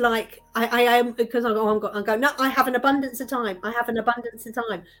because it's like I am, because I go, no, I have an abundance of time. I have an abundance of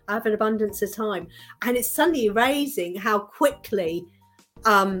time. I have an abundance of time. And it's suddenly raising how quickly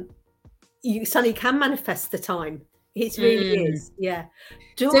you suddenly can manifest the time. It really is. Yeah.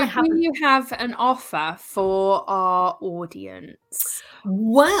 Do you have an offer for our audience?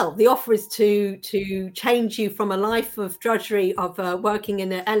 Well, the offer is to change you from a life of drudgery of working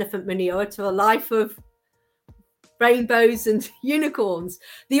in an elephant manure to a life of rainbows and unicorns.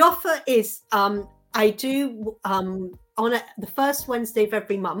 The offer is I do on the first Wednesday of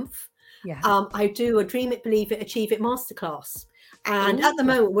every month. I do a Dream It, Believe It, Achieve It masterclass. And at the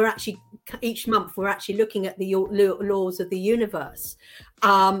moment, each month we're actually looking at the laws of the universe.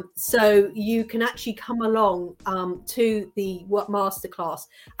 So you can actually come along to the masterclass,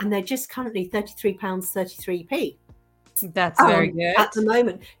 and they're just currently £33.33p. That's very good at the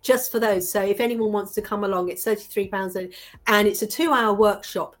moment, just for those. So if anyone wants to come along, it's £33, and it's a 2-hour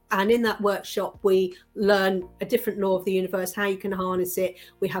workshop. And in that workshop, we learn a different law of the universe, how you can harness it.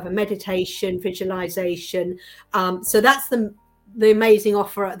 We have a meditation, visualization. So that's the amazing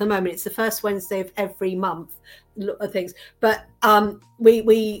offer at the moment. It's the first Wednesday of every month of things. But the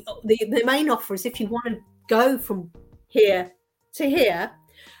main offer is if you want to go from here to here,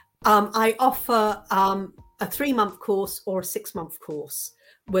 I offer a 3-month course or a 6-month course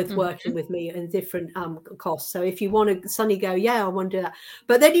with working with me and different costs. So if you want to suddenly go, I want to do that.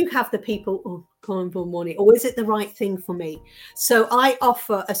 But then you have the people, can't for money, or is it the right thing for me? So I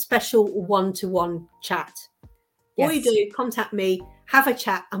offer a special one-to-one chat. All you do, contact me, have a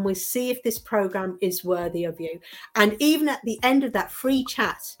chat, and we'll see if this program is worthy of you. And even at the end of that free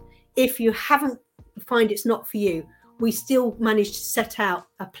chat, if you find it's not for you, we still manage to set out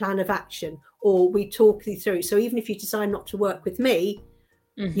a plan of action, or we talk you through. So even if you decide not to work with me,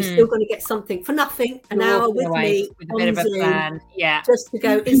 you're still going to get something for nothing, an hour with me with a bit of a plan. Just to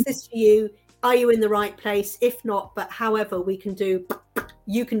go, is this for you? Are you in the right place? If not, but however you can do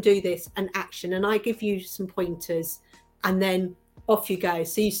this, and action. And I give you some pointers, and then off you go.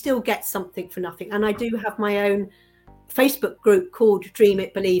 So you still get something for nothing. And I do have my own Facebook group called Dream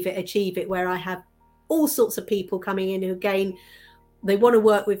It, Believe It, Achieve It, where I have all sorts of people coming in who, again, they want to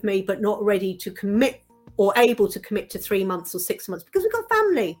work with me, but not ready to commit or able to commit to 3 months or 6 months, because we've got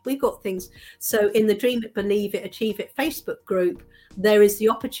family, we've got things. So in the Dream It, Believe It, Achieve It Facebook group, there is the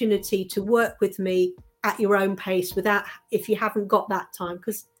opportunity to work with me at your own pace if you haven't got that time.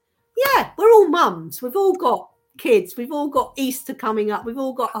 Because we're all mums, we've all got kids, we've all got Easter coming up, we've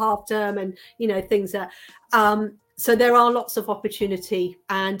all got half term and things that so there are lots of opportunity,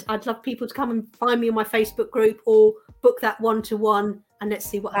 and I'd love people to come and find me on my Facebook group or book that one-to-one, and let's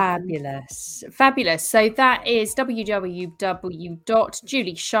see what happens. Fabulous. So that is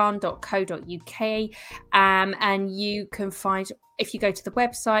www.julieshan.co.uk, and you can find, if you go to the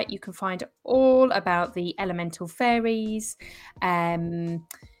website, you can find all about the elemental fairies,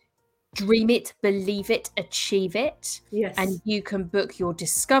 dream it, believe it, achieve it. Yes. And you can book your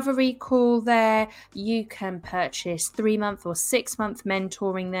discovery call there. You can purchase 3-month or 6-month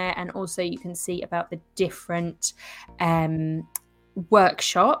mentoring there. And also you can see about the different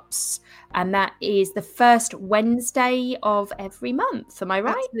workshops. And that is the first Wednesday of every month. Am I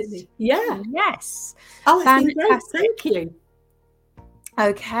right? Absolutely. Yeah. Yes. Oh, it's been great. Thank you.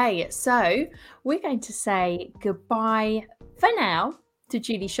 Okay, so we're going to say goodbye for now to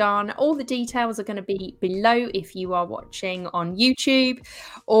Julie Shan. All the details are going to be below if you are watching on YouTube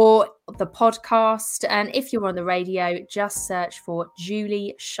or the podcast. And if you're on the radio, just search for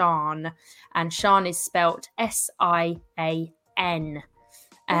Julie Shan. And Shan is spelt S-I-A-N.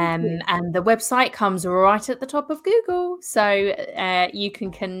 And the website comes right at the top of Google, so you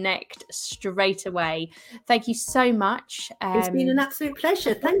can connect straight away. Thank you so much. It's been an absolute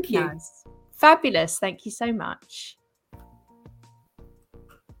pleasure. Thank you. Fabulous. Thank you so much.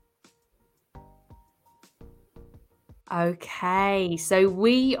 Okay, so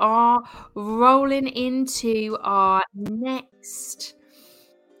we are rolling into our next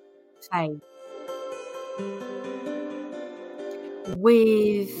phase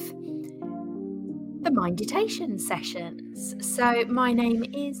with the Meditation sessions. So my name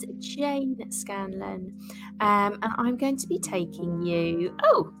is Jane Scanlon, and I'm going to be taking you...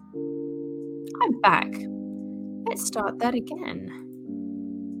 Oh, I'm back. Let's start that again.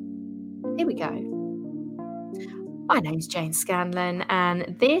 Here we go. My name's Jane Scanlon,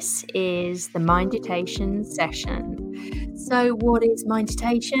 and this is the Meditation session. So what is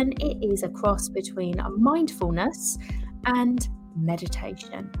meditation? It is a cross between mindfulness and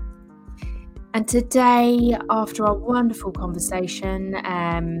meditation. And today, after our wonderful conversation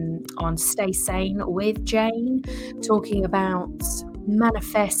on Stay Sane with Jane, talking about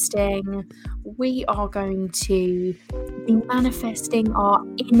manifesting, we are going to be manifesting our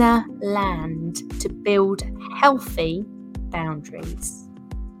inner land to build healthy boundaries.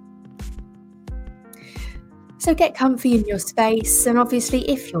 So get comfy in your space, and obviously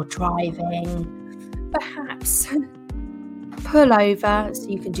if you're driving, perhaps pull over so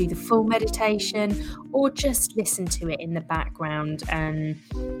you can do the full meditation, or just listen to it in the background and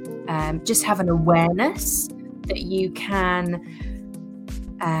just have an awareness that you can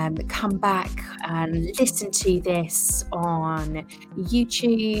come back and listen to this on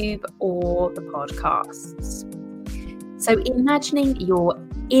YouTube or the podcasts. So imagining your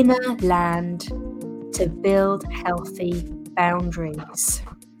inner land to build healthy boundaries.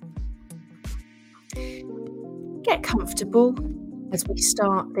 Get comfortable as we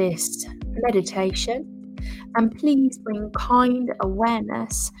start this meditation, and please bring kind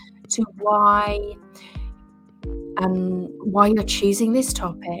awareness to why you're choosing this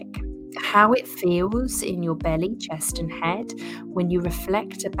topic, how it feels in your belly, chest and head when you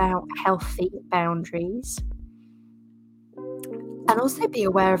reflect about healthy boundaries, and also be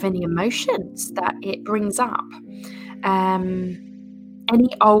aware of any emotions that it brings up, any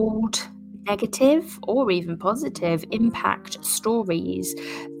old negative or even positive impact stories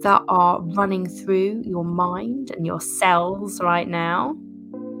that are running through your mind and your cells right now.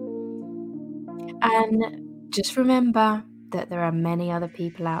 And just remember that there are many other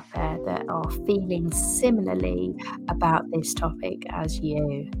people out there that are feeling similarly about this topic as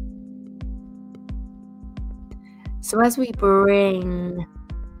you. So as we bring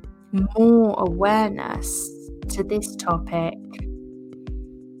more awareness to this topic,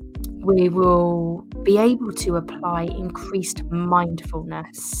 we will be able to apply increased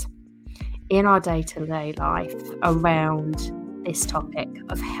mindfulness in our day-to-day life around this topic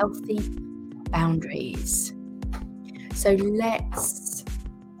of healthy boundaries. So let's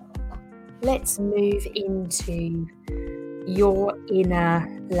move into your inner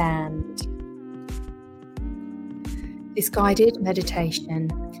land. This guided meditation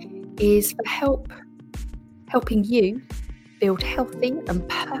is for helping you build healthy and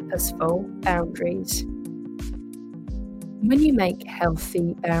purposeful boundaries. When you make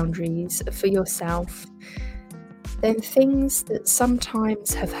healthy boundaries for yourself, then things that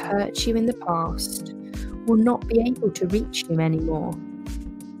sometimes have hurt you in the past will not be able to reach you anymore.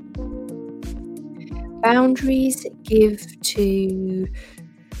 Boundaries give to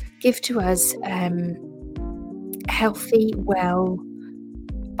us healthy well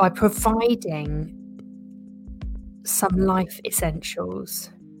by providing some life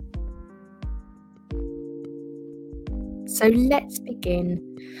essentials. So let's begin,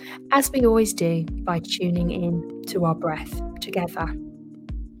 as we always do, by tuning in to our breath together.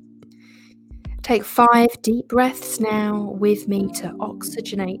 Take 5 deep breaths now with me to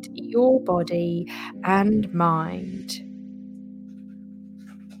oxygenate your body and mind.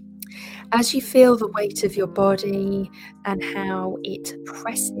 As you feel the weight of your body and how it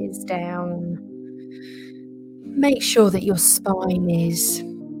presses down, make sure that your spine is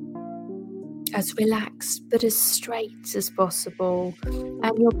as relaxed but as straight as possible,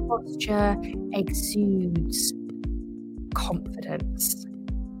 and your posture exudes confidence.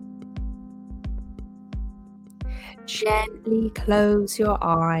 Gently close your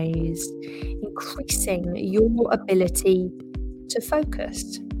eyes, increasing your ability to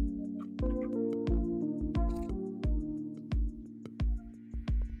focus.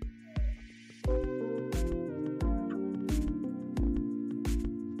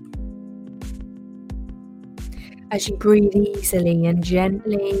 As you breathe easily and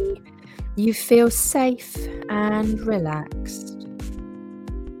gently, you feel safe and relaxed.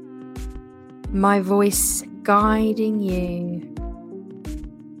 My voice guiding you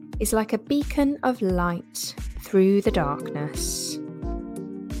is like a beacon of light through the darkness.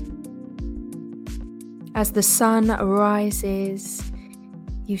 As the sun rises,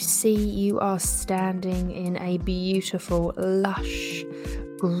 you see you are standing in a beautiful, lush,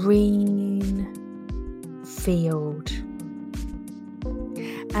 green field.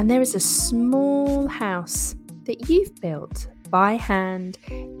 And there is a small house that you've built by hand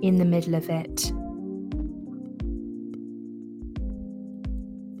in the middle of it.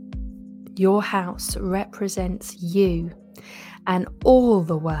 Your house represents you and all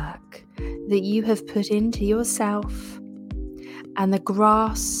the work that you have put into yourself, and the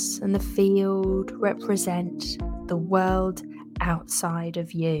grass and the field represent the world outside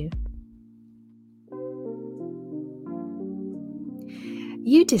of you.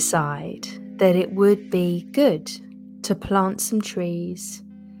 You decide that it would be good to plant some trees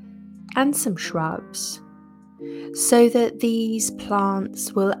and some shrubs so that these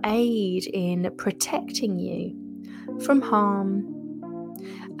plants will aid in protecting you from harm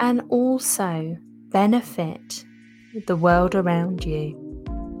and also benefit the world around you.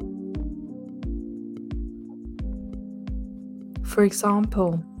 For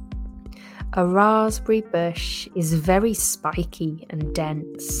example, a raspberry bush is very spiky and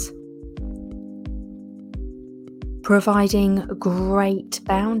dense, providing great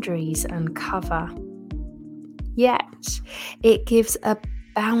boundaries and cover. Yet, it gives a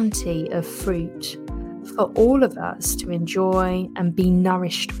bounty of fruit for all of us to enjoy and be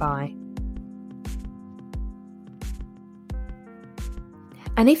nourished by.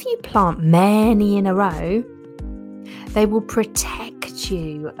 And if you plant many in a row, they will protect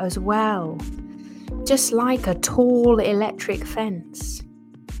you as well, just like a tall electric fence.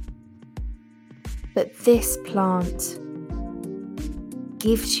 But this plant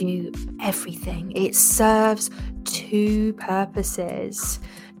gives you everything. It serves two purposes: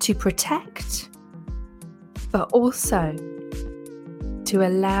 to protect, but also to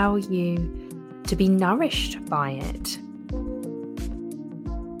allow you to be nourished by it.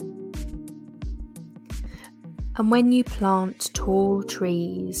 And when you plant tall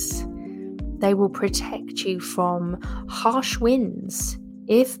trees, they will protect you from harsh winds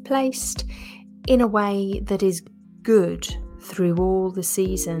if placed in a way that is good through all the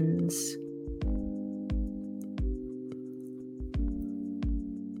seasons.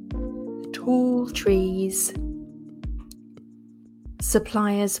 Tall trees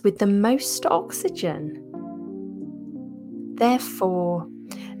supply us with the most oxygen. Therefore,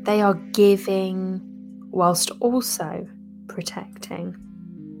 they are giving whilst also protecting.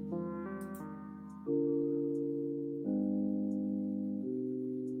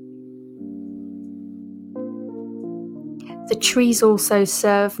 The trees also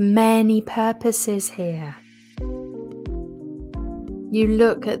serve many purposes here. You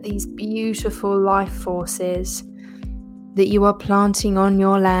look at these beautiful life forces that you are planting on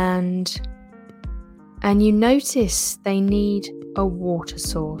your land, and you notice they need a water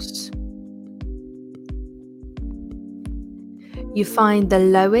source. You find the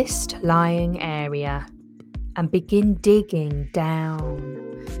lowest lying area and begin digging down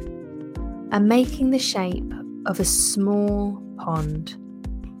and making the shape of a small pond.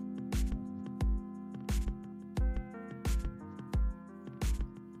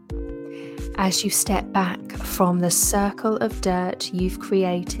 As you step back from the circle of dirt you've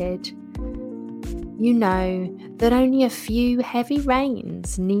created, you know that only a few heavy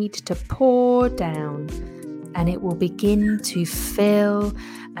rains need to pour down, and it will begin to fill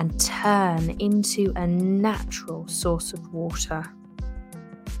and turn into a natural source of water.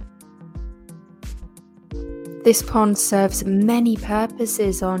 This pond serves many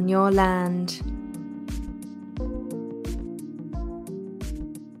purposes on your land.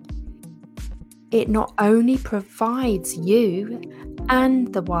 It not only provides you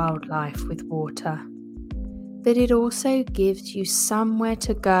and the wildlife with water, but it also gives you somewhere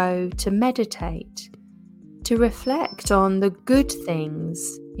to go to meditate, to reflect on the good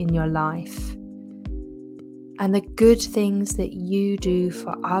things in your life and the good things that you do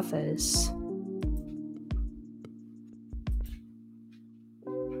for others.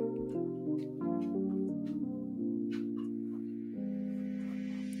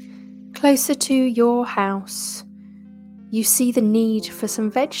 Closer to your house, you see the need for some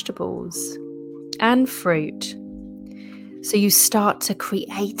vegetables and fruit. So you start to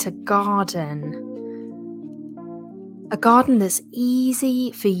create a garden that's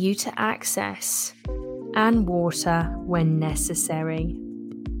easy for you to access and water when necessary.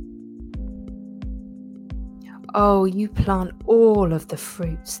 Oh, you plant all of the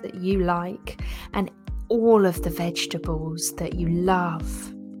fruits that you like and all of the vegetables that you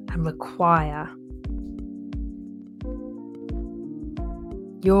love and require.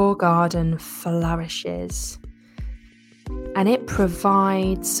 Your garden flourishes and it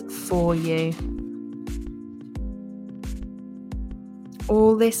provides for you.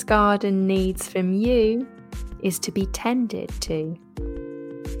 All this garden needs from you is to be tended to.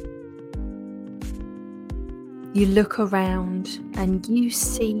 You look around and you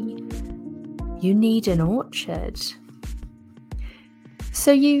see you need an orchard.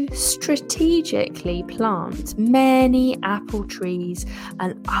 So you strategically plant many apple trees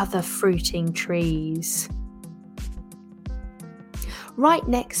and other fruiting trees right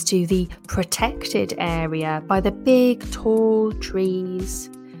next to the protected area by the big tall trees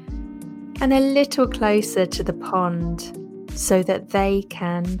and a little closer to the pond so that they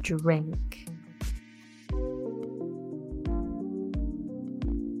can drink.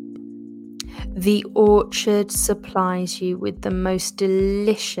 The orchard supplies you with the most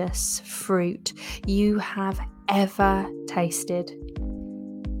delicious fruit you have ever tasted,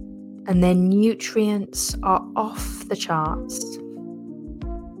 and their nutrients are off the charts.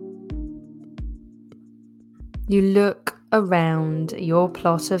 You look around your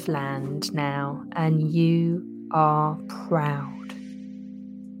plot of land now and you are proud.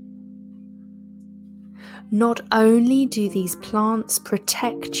 Not only do these plants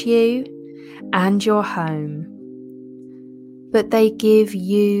protect you and your home, but they give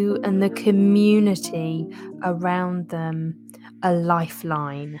you and the community around them a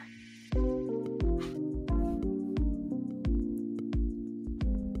lifeline.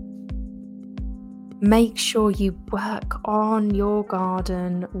 Make sure you work on your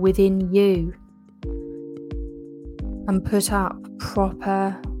garden within you and put up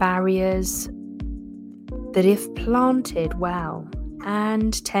proper barriers that, if planted well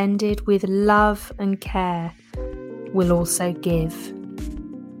and tended with love and care, will also give.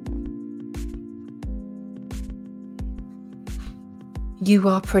 You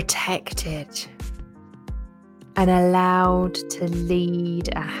are protected and allowed to lead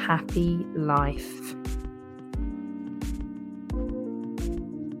a happy life.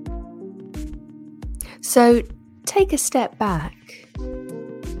 So take a step back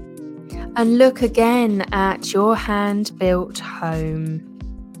and look again at your hand-built home.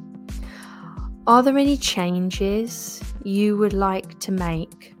 Are there any changes you would like to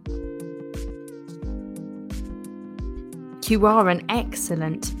make? You are an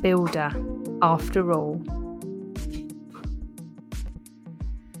excellent builder, after all.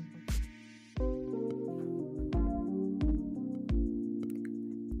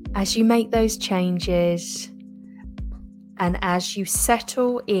 As you make those changes and as you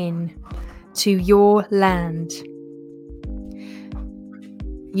settle in to your land,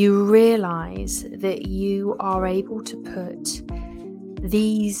 you realize that you are able to put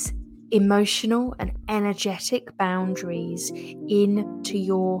these emotional and energetic boundaries into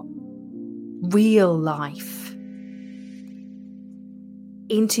your real life,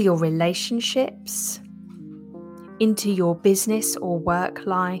 into your relationships, into your business or work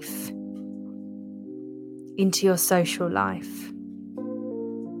life, into your social life.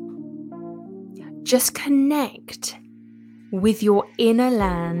 Just connect with your inner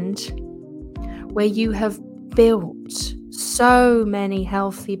land where you have built so many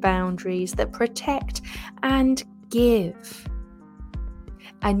healthy boundaries that protect and give,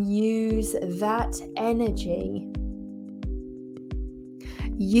 and use that energy.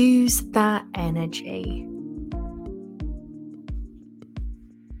 Use that energy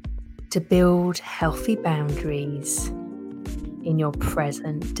to build healthy boundaries in your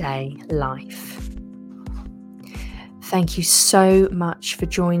present day life. Thank you so much for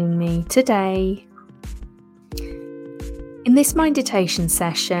joining me today. In this meditation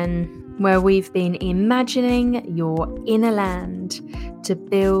session, where we've been imagining your inner land to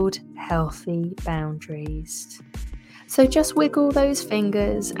build healthy boundaries. So just wiggle those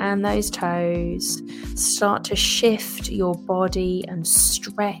fingers and those toes, start to shift your body and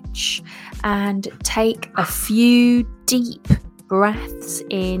stretch, and take a few deep breaths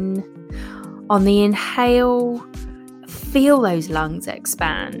in. On the inhale, feel those lungs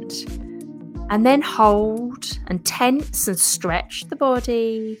expand, and then hold and tense and stretch the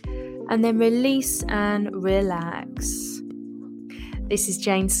body, and then release and relax. This is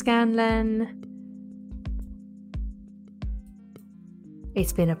Jane Scanlon.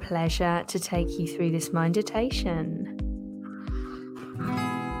 It's been a pleasure to take you through this meditation.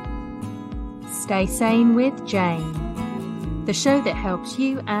 Stay Sane with Jane, the show that helps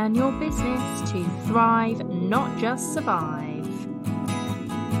you and your business to thrive, not just survive.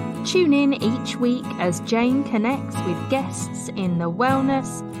 Tune in each week as Jane connects with guests in the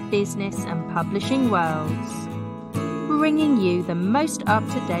wellness, business and publishing worlds, bringing you the most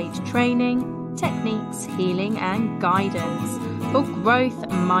up-to-date training, techniques, healing and guidance for growth,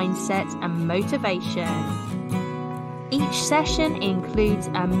 mindset and motivation. Each session includes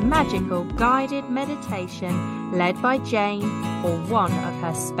a magical guided meditation led by Jane or one of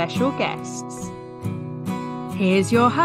her special guests. Here's your host,